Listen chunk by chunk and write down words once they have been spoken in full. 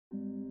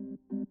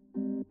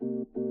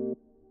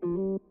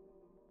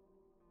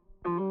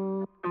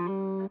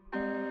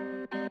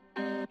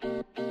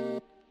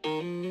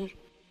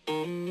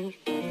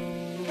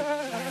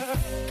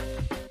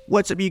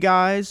What's up, you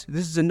guys?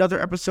 This is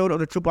another episode of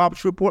the Triple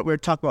Opposite Report where we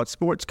talk about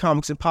sports,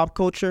 comics, and pop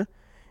culture.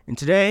 And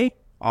today,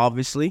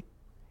 obviously,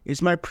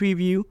 is my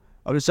preview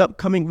of this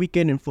upcoming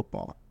weekend in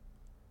football.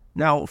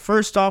 Now,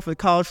 first off with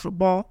college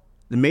football,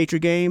 the major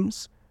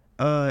games,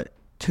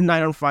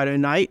 tonight on Friday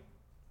night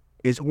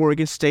is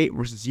Oregon State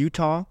versus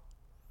Utah.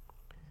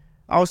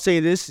 I'll say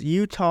this,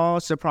 Utah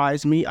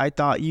surprised me. I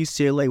thought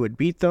UCLA would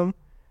beat them.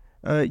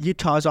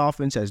 Utah's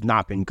offense has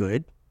not been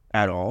good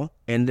at all,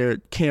 and their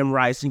Cam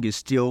Rising is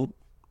still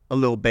a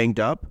little banged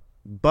up,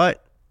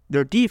 but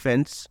their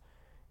defense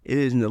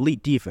is an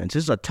elite defense.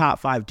 This is a top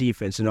 5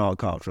 defense in all of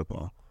college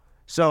football.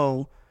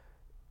 So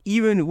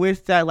even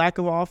with that lack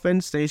of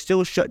offense, they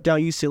still shut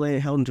down UCLA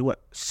and held them to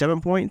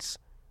 7 points?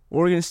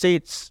 Oregon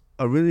State's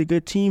a really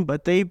good team,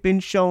 but they've been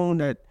shown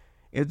that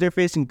if they're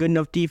facing good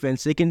enough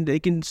defense, they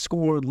can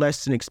score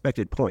less than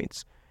expected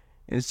points.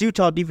 And this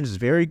Utah defense is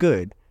very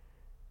good,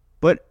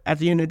 but at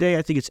the end of the day,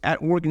 I think it's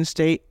at Oregon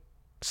State,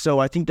 so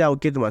I think that will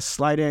give them a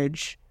slight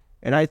edge.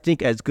 And I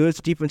think as good as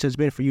the defense has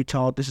been for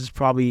Utah, this is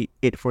probably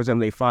it for them.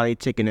 They finally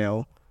take an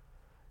L.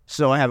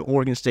 So I have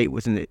Oregon State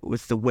with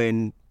the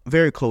win.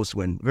 Very close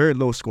win. Very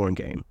low-scoring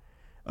game.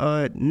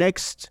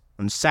 Next,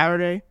 on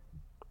Saturday,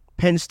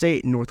 Penn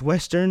State and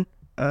Northwestern.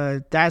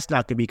 That's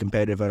not going to be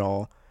competitive at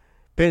all.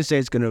 Penn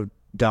State's going to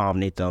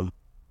dominate them.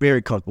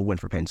 Very comfortable win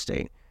for Penn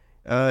State.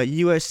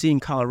 USC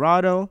and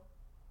Colorado.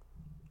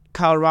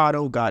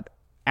 Colorado got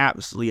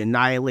absolutely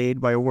annihilated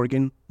by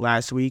Oregon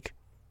last week.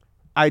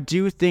 I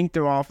do think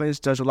their offense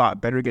does a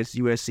lot better against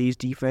USC's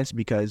defense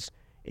because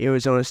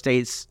Arizona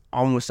State's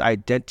almost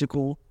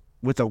identical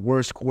with a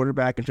worse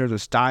quarterback in terms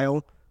of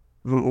style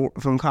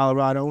from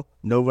Colorado.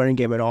 No running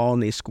game at all,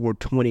 and they scored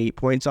 28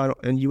 points on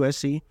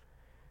USC.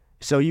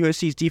 So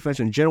USC's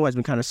defense in general has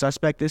been kind of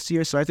suspect this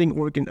year. So I think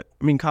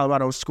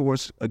Colorado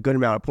scores a good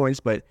amount of points,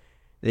 but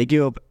they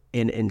give up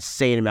an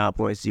insane amount of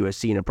points to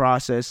USC in the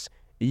process.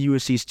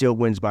 USC still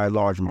wins by a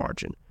large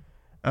margin.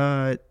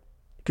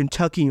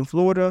 Kentucky and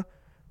Florida.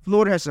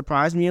 Florida has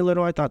surprised me a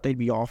little. I thought they'd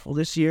be awful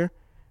this year.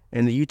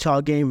 And the Utah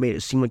game made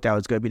it seem like that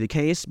was going to be the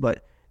case.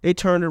 But they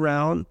turned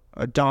around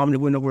a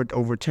dominant win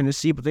over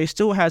Tennessee. But they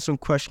still had some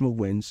questionable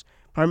wins.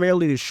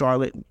 Primarily the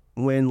Charlotte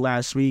win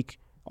last week.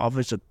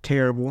 Offense looked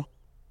terrible.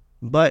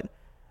 But,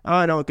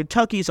 I don't know,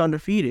 Kentucky's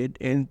undefeated.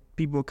 And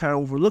people are kind of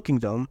overlooking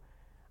them.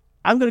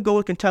 I'm going to go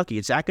with Kentucky.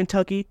 It's at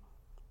Kentucky.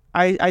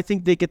 I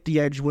think they get the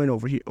edge win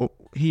over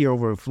here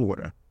over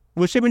Florida.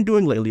 Which they've been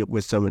doing lately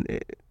with some...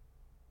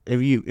 If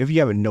you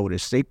haven't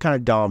noticed, they kind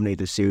of dominate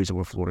the series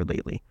over Florida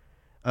lately.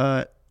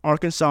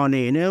 Arkansas and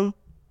A&M.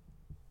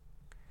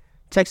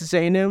 Texas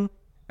A&M,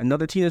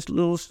 another team that's a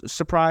little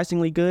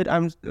surprisingly good.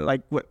 I'm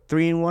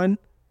 3-1?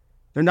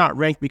 They're not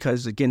ranked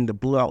because, again, the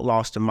blowout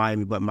loss to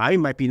Miami, but Miami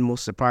might be the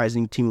most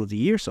surprising team of the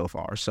year so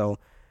far, so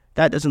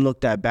that doesn't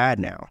look that bad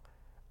now.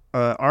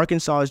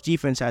 Arkansas's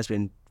defense has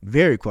been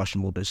very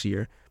questionable this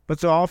year, but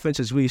their offense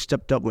has really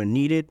stepped up when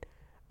needed.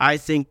 I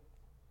think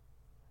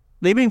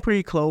they've been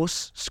pretty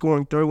close,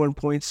 scoring 31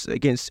 points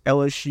against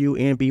LSU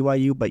and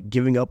BYU, but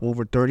giving up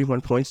over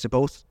 31 points to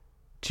both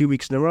 2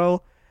 weeks in a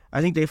row.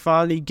 I think they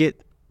finally get,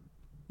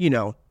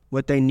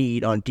 what they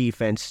need on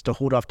defense to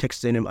hold off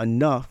Texas A&M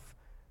enough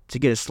to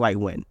get a slight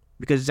win.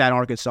 Because it's at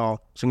Arkansas,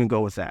 so I'm going to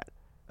go with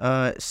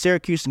that.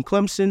 Syracuse and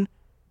Clemson,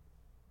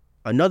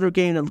 another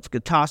game that looks like a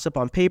toss-up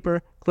on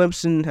paper.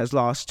 Clemson has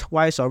lost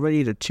twice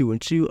already to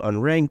 2-2,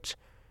 unranked.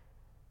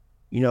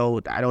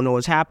 I don't know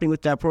what's happening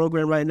with that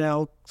program right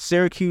now.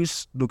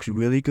 Syracuse looks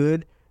really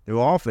good. Their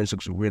offense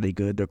looks really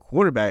good. Their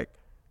quarterback,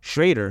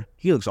 Schrader,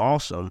 he looks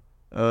awesome.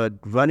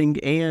 Running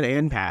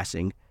and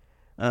passing.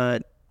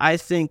 I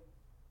think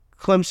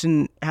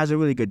Clemson has a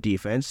really good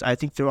defense. I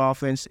think their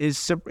offense they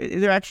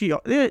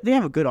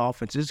have a good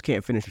offense. They just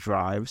can't finish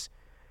drives.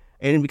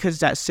 And because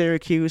it's at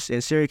Syracuse,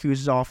 and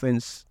Syracuse's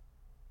offense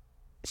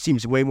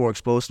seems way more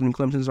explosive than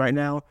Clemson's right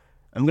now,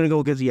 I'm going to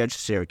go get the edge to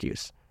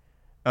Syracuse.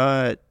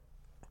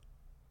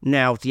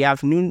 Now, with the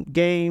afternoon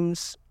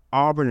games,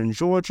 Auburn and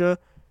Georgia,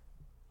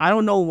 I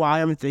don't know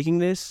why I'm thinking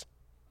this.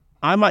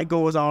 I might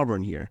go with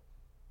Auburn here.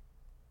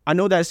 I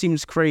know that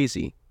seems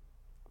crazy.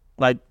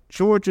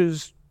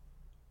 Georgia's,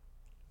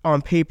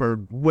 on paper,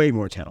 way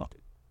more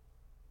talented.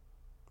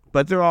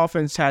 But their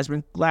offense has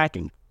been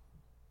lacking.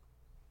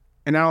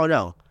 And I don't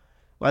know.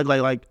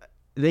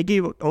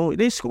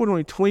 They scored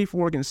only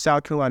 24 against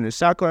South Carolina. And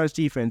South Carolina's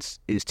defense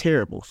is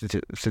terrible,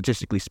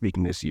 statistically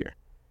speaking, this year.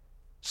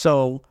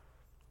 So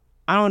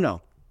I don't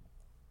know.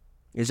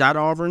 Is that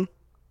Auburn?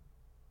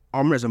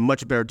 Auburn has a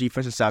much better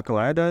defense than South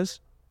Carolina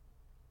does.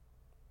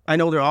 I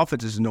know their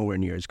offense is nowhere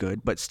near as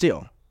good, but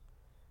still.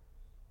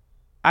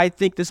 I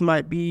think this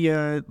might be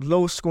a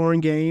low-scoring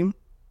game,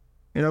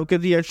 and I'll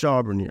give the edge to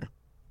Auburn here.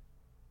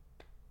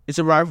 It's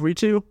a rivalry,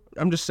 too.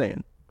 I'm just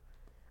saying.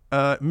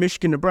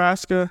 Michigan,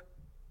 Nebraska.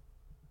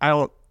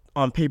 On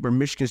paper,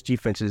 Michigan's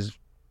defense is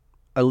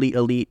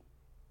elite,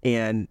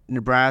 and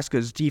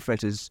Nebraska's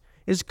defense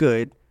is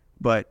good,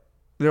 but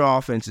their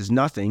offense is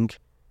nothing,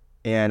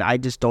 and I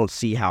just don't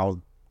see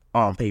how,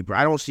 on paper,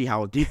 I don't see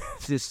how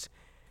this,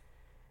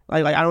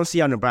 I don't see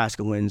how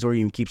Nebraska wins or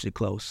even keeps it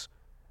close.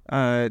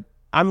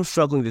 I'm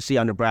struggling to see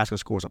how Nebraska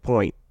scores a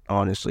point,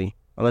 honestly,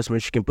 unless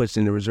Michigan puts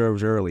in the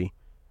reserves early.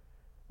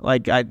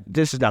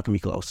 This is not going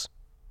to be close.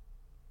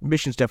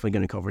 Michigan's definitely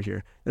going to cover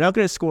here. They're not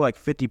going to score like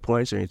 50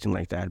 points or anything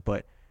like that,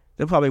 but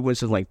they'll probably win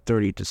something like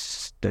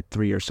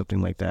 30-3 or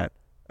something like that.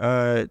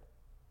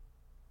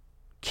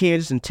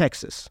 Kansas and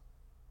Texas.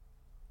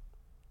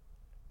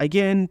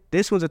 Again,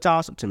 this one's a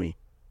toss-up to me.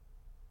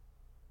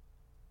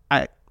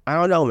 I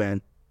don't know,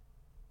 man.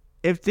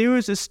 If there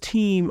was this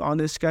team on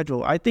this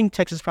schedule, I think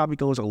Texas probably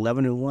goes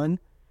 11-1,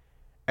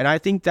 and I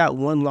think that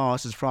one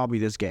loss is probably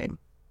this game.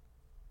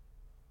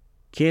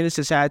 Kansas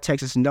has had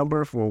Texas'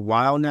 number for a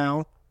while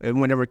now,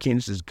 and whenever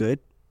Kansas is good.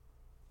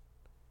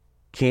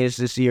 Kansas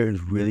this year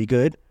is really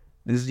good.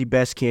 This is the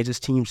best Kansas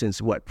team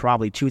since,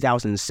 probably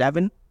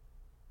 2007?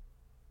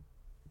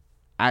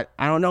 I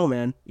don't know,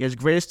 man. As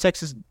great as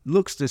Texas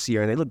looks this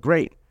year, and they look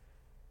great,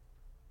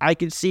 I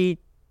think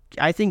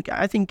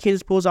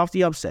Kansas pulls off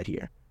the upset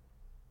here.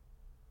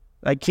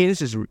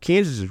 Kansas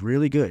is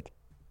really good.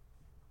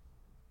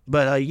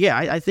 But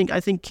I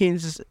think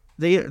Kansas,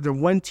 they're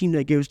one team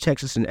that gives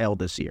Texas an L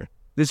this year.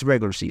 This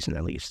regular season,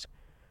 at least.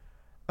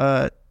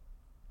 And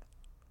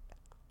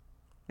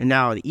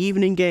now the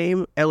evening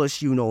game,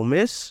 LSU and Ole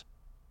Miss.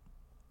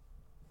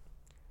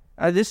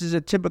 This is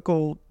a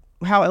typical,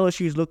 how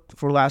LSU's looked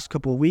for the last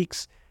couple of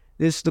weeks.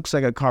 This looks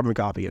like a carbon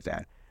copy of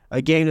that.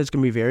 A game that's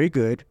going to be very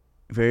good,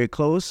 very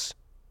close,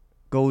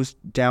 goes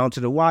down to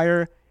the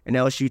wire, and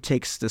LSU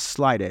takes the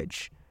slight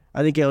edge.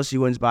 I think LSU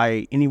wins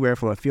by anywhere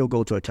from a field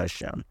goal to a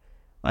touchdown.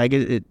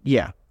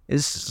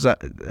 It's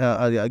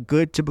a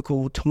good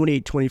typical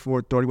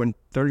 28-24,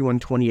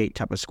 31-28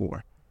 type of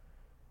score.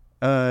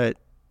 And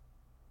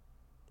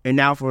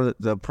now for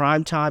the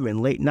prime time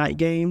and late night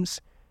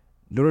games,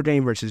 Notre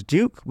Dame versus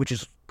Duke, which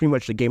is pretty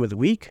much the game of the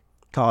week.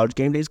 College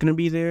Game Day is going to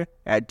be there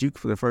at Duke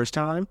for the first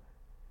time.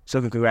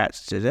 So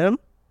congrats to them.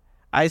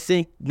 I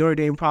think Notre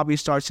Dame probably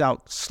starts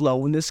out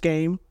slow in this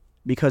game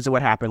because of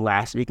what happened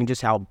last week and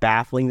just how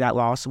baffling that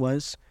loss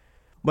was.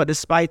 But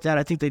despite that,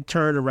 I think they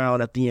turn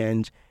around at the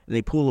end and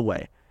they pull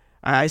away.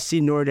 I see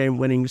Notre Dame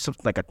winning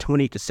something like a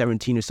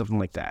 28-17 or something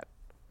like that.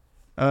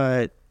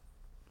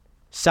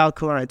 South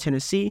Carolina,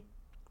 Tennessee.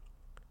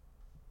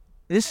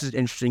 This is an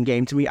interesting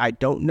game to me. I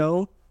don't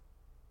know.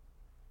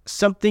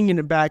 Something in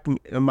the back of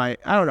I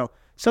don't know.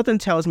 Something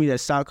tells me that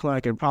South Carolina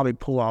can probably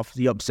pull off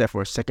the upset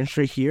for a second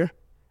straight here.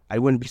 I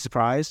wouldn't be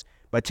surprised.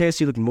 But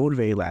Tennessee looked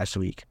motivated last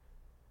week.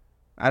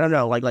 I don't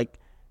know.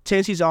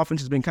 Tennessee's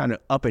offense has been kind of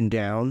up and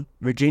down.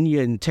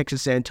 Virginia and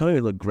Texas San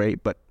Antonio look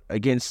great, but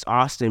against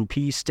Austin,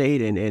 P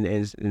State,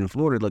 and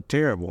Florida look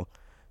terrible.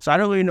 So I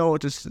don't really know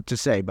what to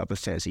say about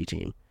this Tennessee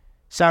team.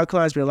 South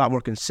Carolina's been a lot more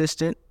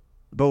consistent,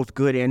 both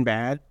good and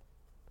bad.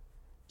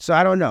 So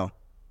I don't know.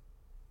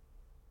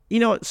 You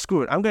know what?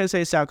 Screw it. I'm going to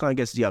say South Carolina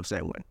gets the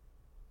upset win.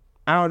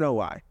 I don't know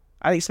why.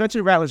 I think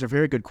Spencer Rattler's a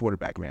very good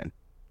quarterback, man.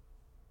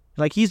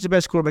 He's the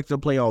best quarterback they'll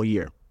play all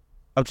year,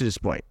 up to this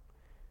point.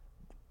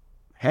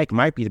 Heck,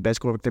 might be the best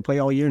quarterback they play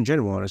all year in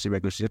general, honestly,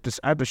 regular season.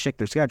 I have to check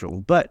their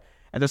schedule. But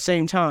at the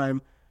same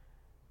time,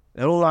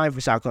 the O-line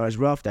for South Carolina is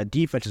rough. That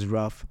defense is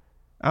rough.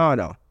 I don't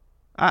know.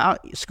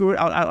 Screw it.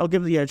 I'll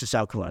give the edge to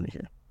South Carolina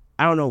here.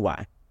 I don't know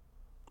why.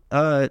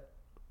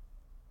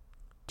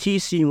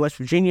 TC and West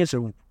Virginia is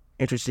an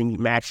interesting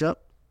matchup.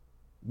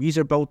 These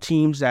are both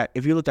teams that,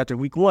 if you looked at their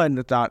week one,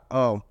 they thought,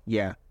 oh,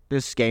 yeah,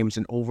 this game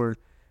isn't over.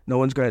 No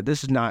one's going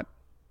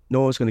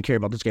to care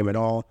about this game at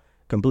all.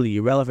 Completely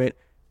irrelevant.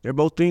 They're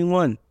both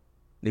 3-1.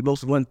 They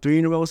both won 3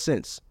 in a row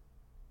since.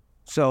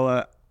 So,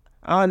 I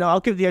don't know. I'll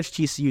give the edge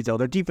to TCU, though.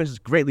 Their defense has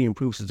greatly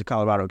improved since the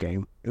Colorado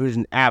game. It was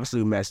an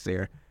absolute mess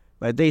there.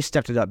 But they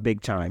stepped it up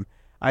big time.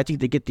 I think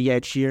they get the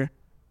edge here.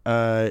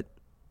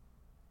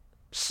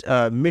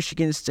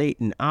 Michigan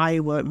State and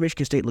Iowa.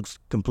 Michigan State looks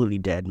completely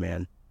dead,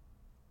 man.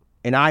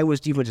 And Iowa's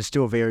defense is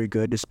still very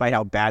good, despite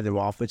how bad their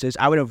offense is.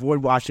 I would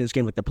avoid watching this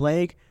game like the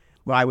plague,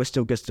 but Iowa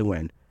still gets the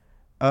win.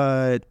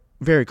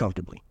 Very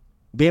comfortably.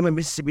 Bama,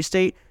 Mississippi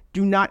State.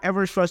 Do not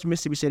ever trust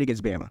Mississippi State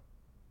against Bama.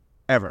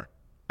 Ever.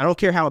 I don't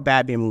care how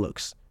bad Bama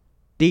looks.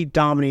 They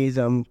dominated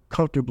them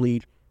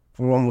comfortably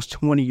for almost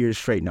 20 years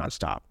straight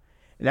nonstop.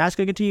 And that's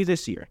going to continue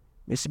this year.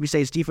 Mississippi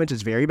State's defense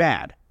is very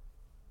bad.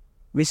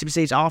 Mississippi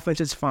State's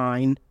offense is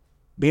fine.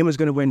 Bama's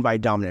going to win by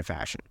dominant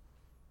fashion.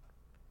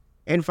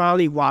 And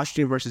finally,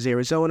 Washington versus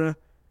Arizona.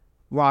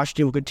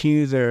 Washington will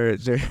continue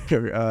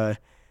their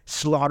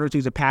slaughter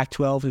through the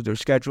Pac-12 through their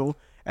schedule.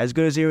 As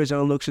good as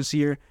Arizona looks this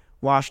year,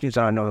 Washington's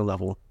on another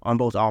level on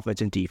both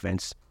offense and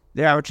defense.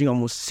 They're averaging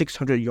almost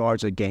 600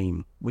 yards a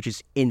game, which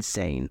is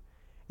insane.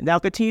 And that'll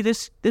continue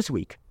this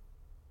week.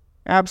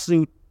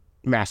 Absolute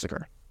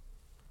massacre.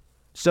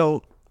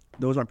 So,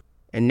 those are...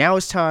 And now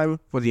it's time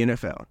for the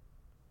NFL.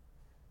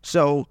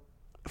 So,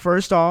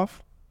 first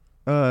off,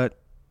 I'll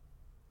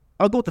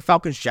go with the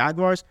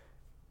Falcons-Jaguars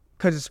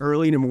because it's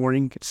early in the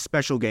morning. It's a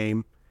special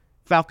game.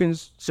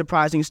 Falcons,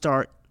 surprising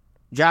start.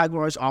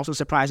 Jaguars, also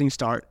surprising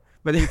start,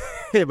 but in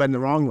the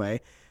wrong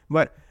way.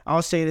 But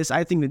I'll say this.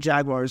 I think the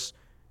Jaguars,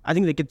 I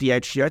think they get the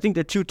edge here. I think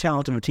they're too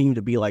talented of a team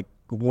to be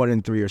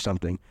 1-3 or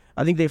something.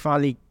 I think they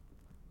finally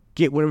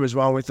get whatever's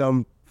wrong with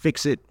them,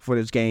 fix it for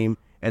this game,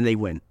 and they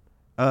win.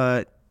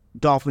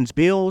 Dolphins,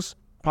 Bills,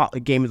 probably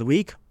game of the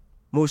week,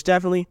 most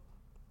definitely.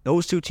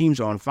 Those two teams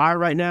are on fire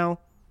right now.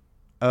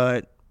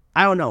 I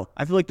don't know.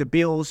 I feel like the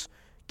Bills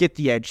get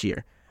the edge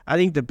here. I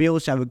think the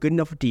Bills have a good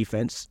enough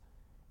defense,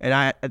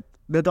 and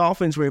the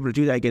Dolphins were able to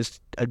do that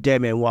against a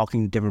dead man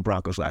walking Denver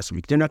Broncos last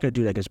week. They're not going to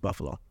do that against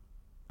Buffalo.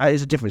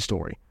 It's a different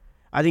story.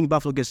 I think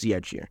Buffalo gets the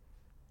edge here.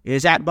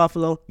 Is at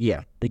Buffalo?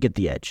 Yeah, they get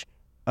the edge.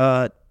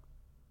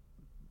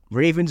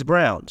 Ravens,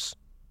 Browns.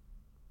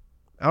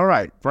 All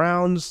right,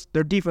 Browns,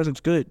 their defense looks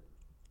good.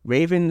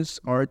 Ravens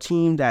are a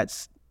team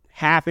that's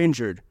half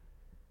injured,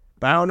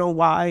 but I don't know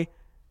why.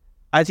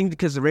 I think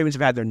because the Ravens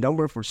have had their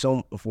number for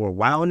a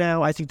while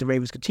now. I think the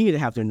Ravens continue to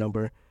have their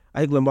number. I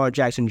think Lamar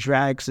Jackson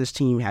drags this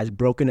team, as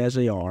broken as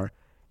they are,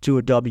 to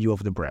a W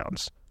over the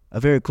Browns.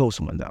 A very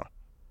close one,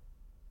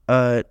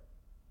 though.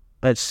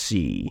 Let's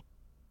see.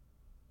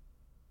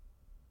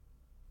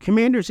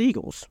 Commanders,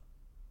 Eagles.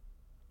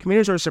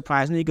 Commanders are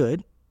surprisingly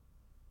good.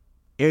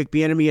 Eric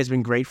Bieniemy has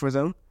been great for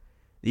them.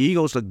 The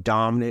Eagles look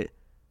dominant.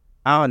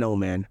 I don't know,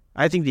 man.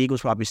 I think the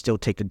Eagles probably still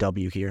take the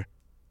W here.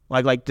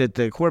 Like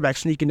the quarterback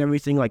sneak and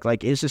everything,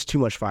 like it's just too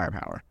much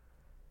firepower.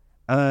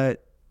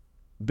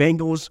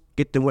 Bengals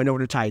get the win over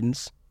the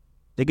Titans.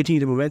 They continue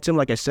the momentum,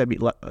 like I said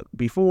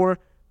before.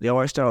 They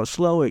always start out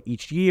slow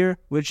each year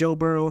with Joe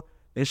Burrow.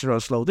 They start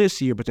out slow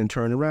this year, but then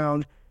turn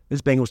around.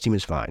 This Bengals team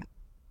is fine.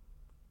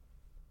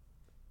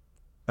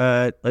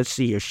 Let's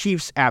see here.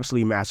 Chiefs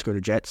absolutely massacre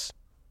the Jets.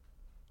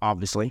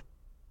 Obviously,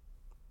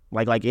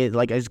 like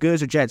as good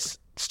as the Jets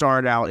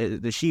started out,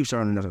 the Chiefs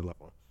are on another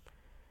level.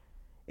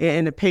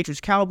 And the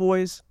Patriots,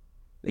 Cowboys.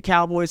 The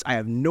Cowboys, I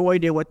have no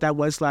idea what that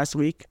was last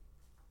week,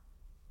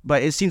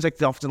 but it seems like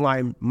the offensive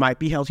line might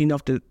be healthy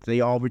enough that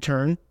they all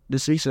return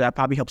this week, so that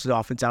probably helps the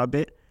offense out a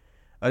bit.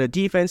 The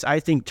defense,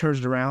 I think, turns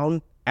it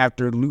around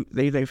after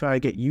they finally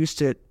get used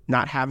to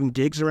not having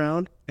Diggs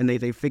around, and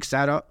they fix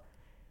that up.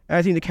 And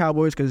I think the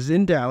Cowboys, because it's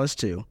in Dallas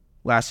too,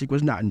 last week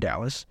was not in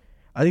Dallas,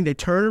 I think they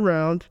turn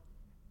around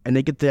and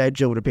they get the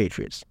edge over the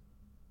Patriots.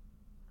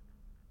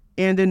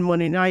 And then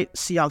Monday night,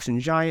 Seahawks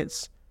and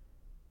Giants.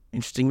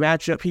 Interesting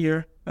matchup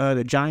here.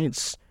 The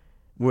Giants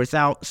were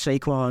without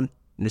Saquon,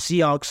 and the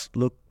Seahawks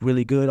look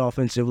really good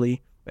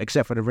offensively,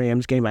 except for the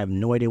Rams game. I have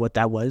no idea what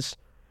that was.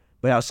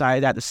 But outside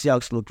of that, the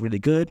Seahawks looked really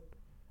good.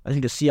 I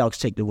think the Seahawks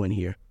take the win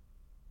here.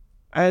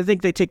 I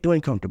think they take the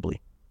win comfortably.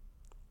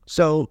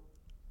 So,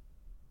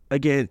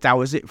 again, that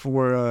was it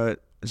for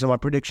some of my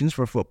predictions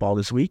for football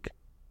this week.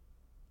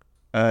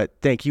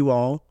 Thank you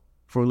all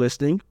for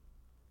listening.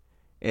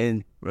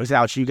 And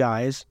without you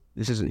guys,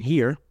 this isn't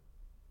here.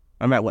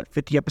 I'm at,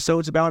 50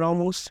 episodes about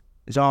almost?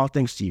 It's all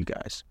thanks to you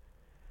guys.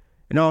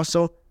 And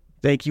also,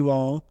 thank you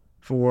all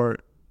for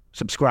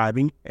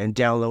subscribing and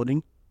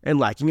downloading and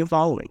liking and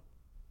following.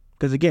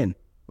 Because again,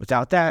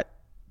 without that,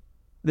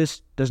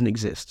 this doesn't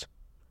exist.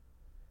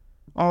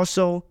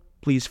 Also,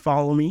 please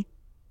follow me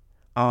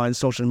on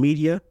social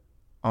media,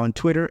 on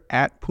Twitter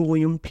at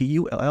Pulliam,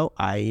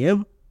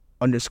 Pullim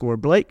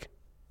 _Blake,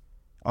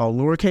 all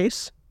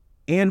lowercase,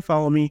 and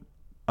follow me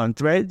on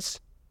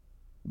Threads,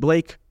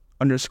 Blake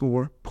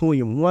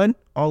 _Pulliam1,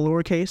 all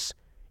lowercase,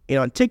 and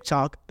on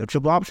TikTok, the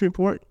Triple Option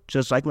Report,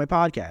 just like my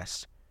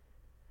podcast.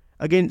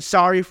 Again,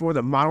 sorry for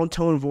the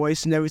monotone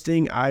voice and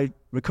everything. I'm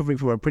recovering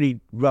from a pretty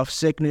rough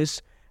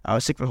sickness. I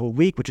was sick for a whole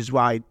week, which is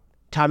why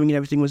timing and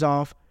everything was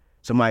off.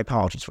 So my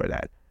apologies for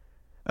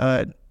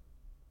that.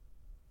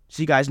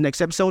 See you guys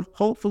next episode.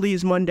 Hopefully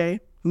it's Monday.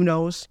 Who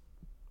knows?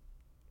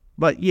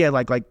 But yeah,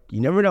 like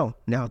you never know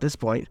now at this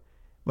point.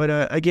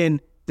 But again,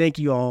 thank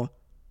you all.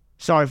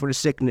 Sorry for the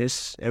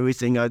sickness,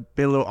 everything. I've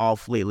been a little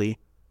off lately.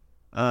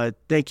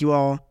 Thank you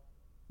all.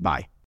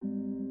 Bye.